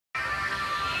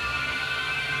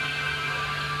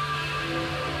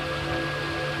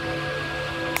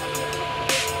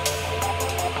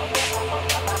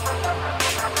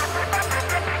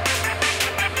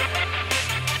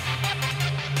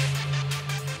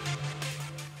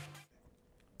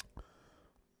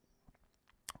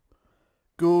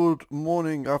Good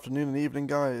morning, afternoon and evening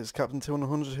guys, Captain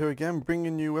 2100 here again,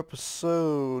 bringing you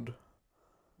episode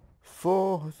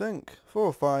 4, I think, 4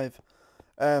 or 5,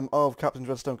 of Captain's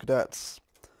Redstone Cadets.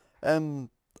 I've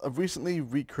recently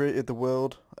recreated the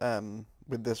world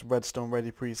with this Redstone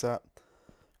Ready preset,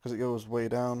 because it goes way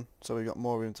down, so we've got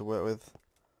more room to work with.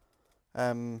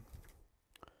 But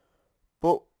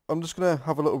I'm just going to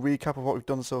have a little recap of what we've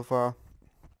done so far.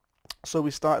 So we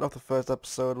started off the first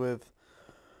episode with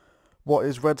what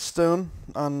is redstone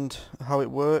and how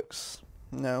it works.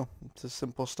 It's just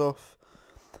simple stuff.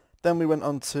 Then we went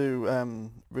on to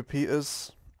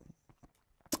repeaters,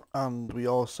 and we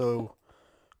also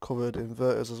covered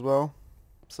inverters as well,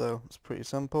 so it's pretty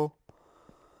simple.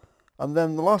 And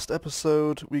then the last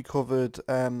episode we covered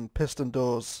piston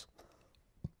doors.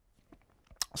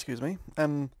 Excuse me.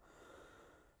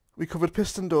 We covered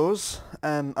piston doors,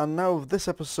 and now this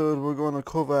episode we're going to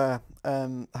cover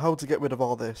how to get rid of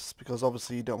all this, because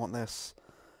obviously you don't want this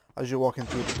as you're walking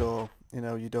through the door.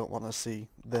 You don't want to see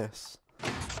this.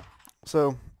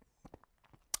 So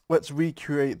let's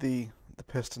recreate the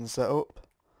piston setup.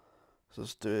 So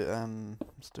let's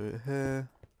do it here.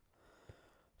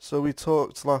 So we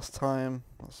talked last time,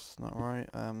 that's not right.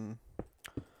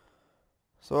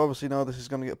 So obviously now this is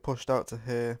going to get pushed out to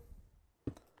here.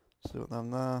 See what them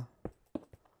there.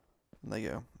 And there you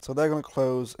go. So they're going to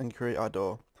close and create our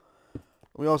door.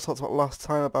 We also talked about last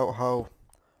time about how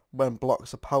when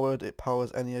blocks are powered, it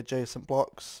powers any adjacent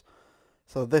blocks.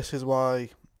 So this is why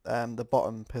the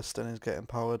bottom piston is getting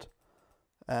powered.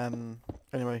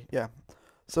 Anyway, yeah.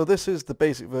 So this is the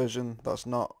basic version that's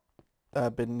not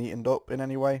been neatened up in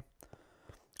any way.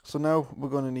 So now we're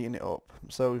going to neaten it up.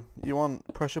 So you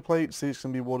want pressure plates. These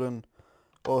can be wooden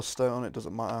or stone. It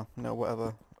doesn't matter.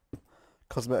 Whatever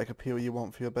cosmetic appeal you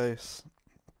want for your base.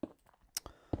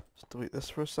 Just delete this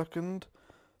for a second.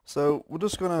 So I'm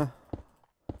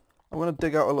gonna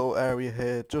dig out a little area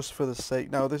here just for the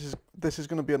sake. Now this is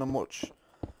gonna be on a much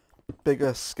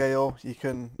bigger scale. You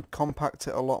can compact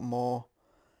it a lot more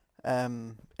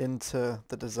into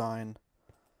the design,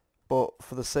 but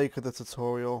for the sake of the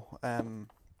tutorial, I'm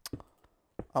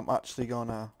actually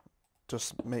gonna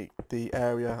just make the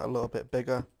area a little bit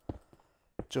bigger,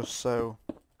 just so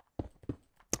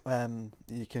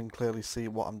you can clearly see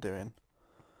what I'm doing.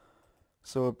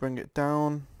 So we'll bring it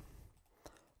down.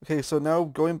 Okay, so now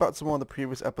going back to one of the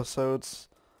previous episodes,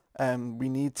 we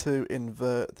need to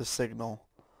invert the signal,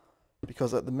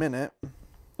 because at the minute,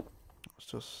 let's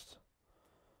just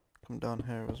come down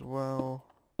here as well.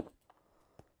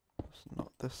 Let's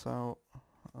knock this out,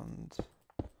 and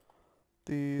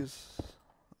these,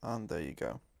 and there you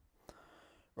go.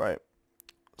 Right,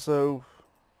 so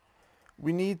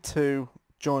we need to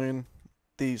join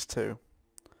these two,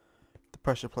 the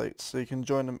pressure plates. So you can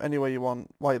join them any way you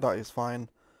want, like that is fine.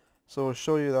 So I'll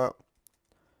show you that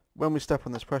when we step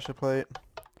on this pressure plate,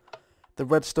 the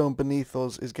redstone beneath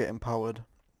us is getting powered.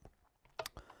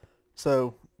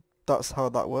 So that's how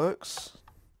that works.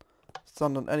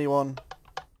 Stand on any one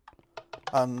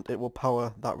and it will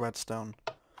power that redstone.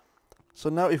 So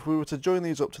now if we were to join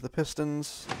these up to the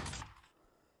pistons,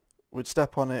 we'd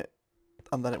step on it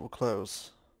and then it will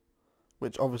close.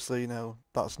 Which obviously,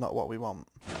 that's not what we want.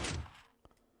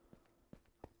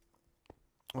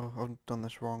 Oh, I've done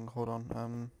this wrong, hold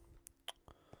on.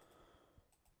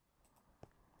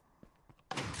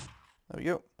 There we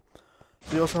go.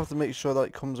 So you also have to make sure that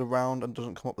it comes around and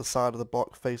doesn't come up the side of the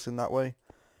block facing that way.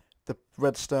 The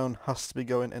redstone has to be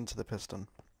going into the piston.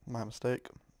 My mistake.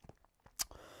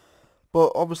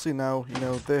 But obviously now,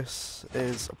 this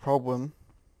is a problem.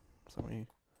 So let me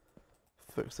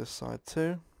fix this side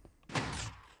too.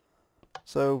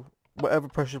 So whatever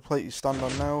pressure plate you stand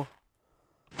on now,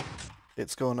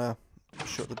 it's going to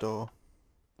shut the door,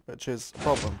 which is a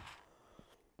problem.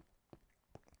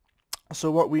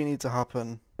 So what we need to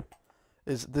happen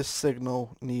is this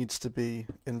signal needs to be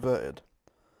inverted.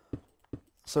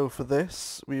 So for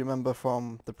this, we remember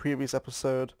from the previous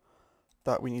episode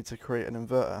that we need to create an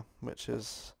inverter, which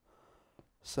is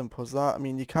simple as that. I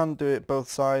mean, you can do it both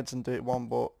sides and do it one,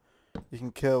 but you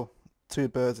can kill two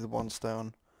birds with one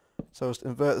stone. So just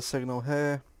invert the signal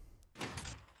here,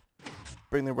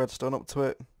 bring the redstone up to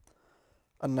it,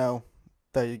 and now,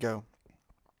 there you go.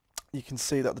 You can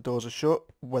see that the doors are shut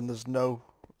when there's no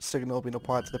signal being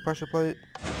applied to the pressure plate.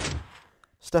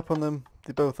 Step on them,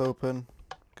 they both open,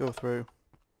 go through,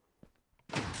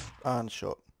 and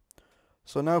shut.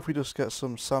 So now if we just get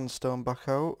some sandstone back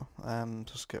out,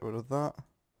 just get rid of that.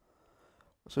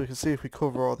 So you can see if we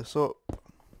cover all this up,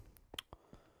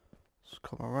 just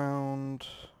come around.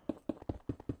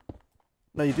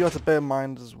 Now you do have to bear in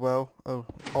mind as well,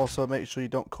 also make sure you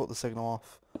don't cut the signal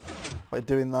off. by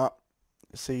doing that,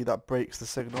 see that breaks the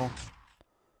signal,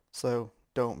 so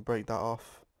don't break that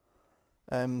off.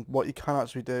 What you can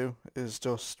actually do is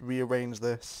just rearrange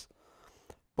this,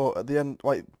 but at the end,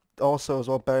 like, also as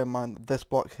well, bear in mind that this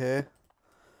block here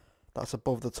that's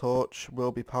above the torch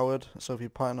will be powered, so if you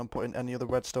plan on putting any other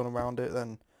redstone around it,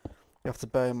 then you have to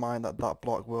bear in mind that that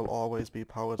block will always be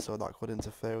powered, so that could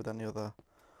interfere with any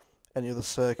other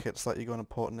circuits that you're going to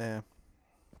put near.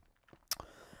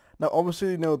 Now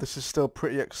obviously, you know, this is still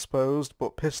pretty exposed,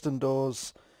 but piston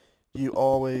doors, you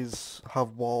always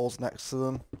have walls next to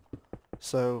them.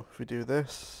 So if we do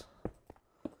this,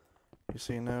 you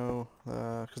see, no,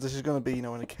 because this is going to be, you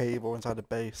know, in a cave or inside a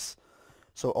base,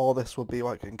 so all this will be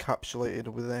like encapsulated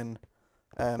within,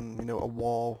 you know, a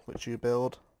wall which you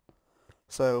build.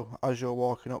 So as you're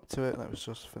walking up to it, let's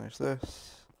just finish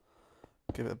this,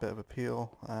 give it a bit of a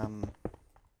peel.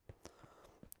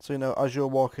 So, you know, as you're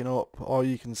walking up, all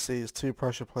you can see is 2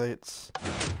 pressure plates.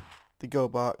 They go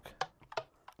back,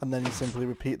 and then you simply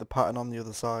repeat the pattern on the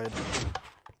other side,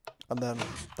 and then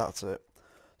that's it.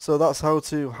 So that's how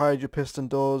to hide your piston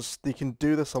doors. You can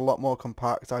do this a lot more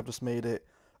compact. I've just made it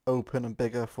open and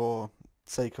bigger for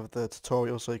sake of the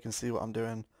tutorial, so you can see what I'm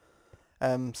doing.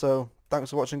 So thanks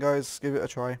for watching, guys. Give it a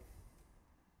try.